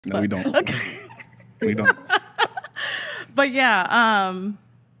No, we don't. Okay. We don't. But yeah,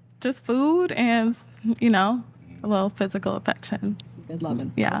 just food and, a little physical affection. Good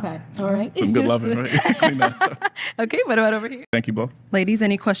loving. Yeah. Okay. All right. Some good loving, right? Clean that up. Okay, what about over here? Thank you both. Ladies,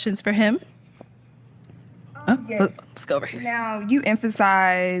 any questions for him? Yes. Let's go over here. Now, you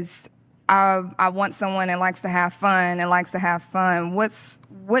emphasize I want someone that likes to have fun and likes to have fun. What's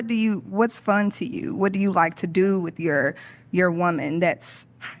fun to you? What do you like to do with your woman that's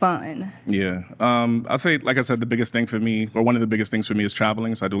fun? Yeah. I'll say, like I said, the biggest thing for me, or one of the biggest things for me, is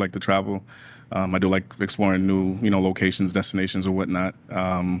traveling. So I do like to travel. I do like exploring new, locations, destinations, or whatnot.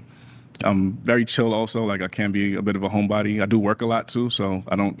 I'm very chill also. Like, I can be a bit of a homebody. I do work a lot too, so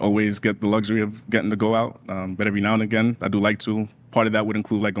I don't always get the luxury of getting to go out. But every now and again, I do like to. Part of that would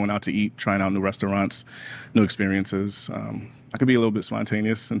include like going out to eat, trying out new restaurants, new experiences. I could be a little bit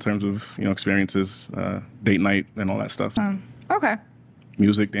spontaneous in terms of, experiences, date night and all that stuff. Okay.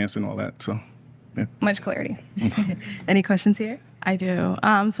 Music, dancing, all that. So, yeah. Much clarity. Any questions here? I do.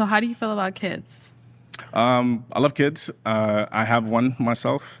 So how do you feel about kids? I love kids. I have one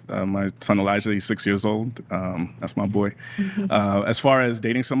myself. My son Elijah, he's 6 years old. That's my boy. As far as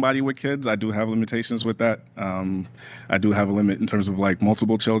dating somebody with kids, I do have limitations with that. I do have a limit in terms of like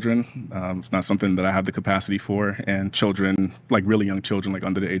multiple children. It's not something that I have the capacity for. And children, like really young children, like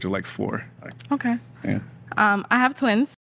under the age of like 4. Okay. Yeah. I have twins.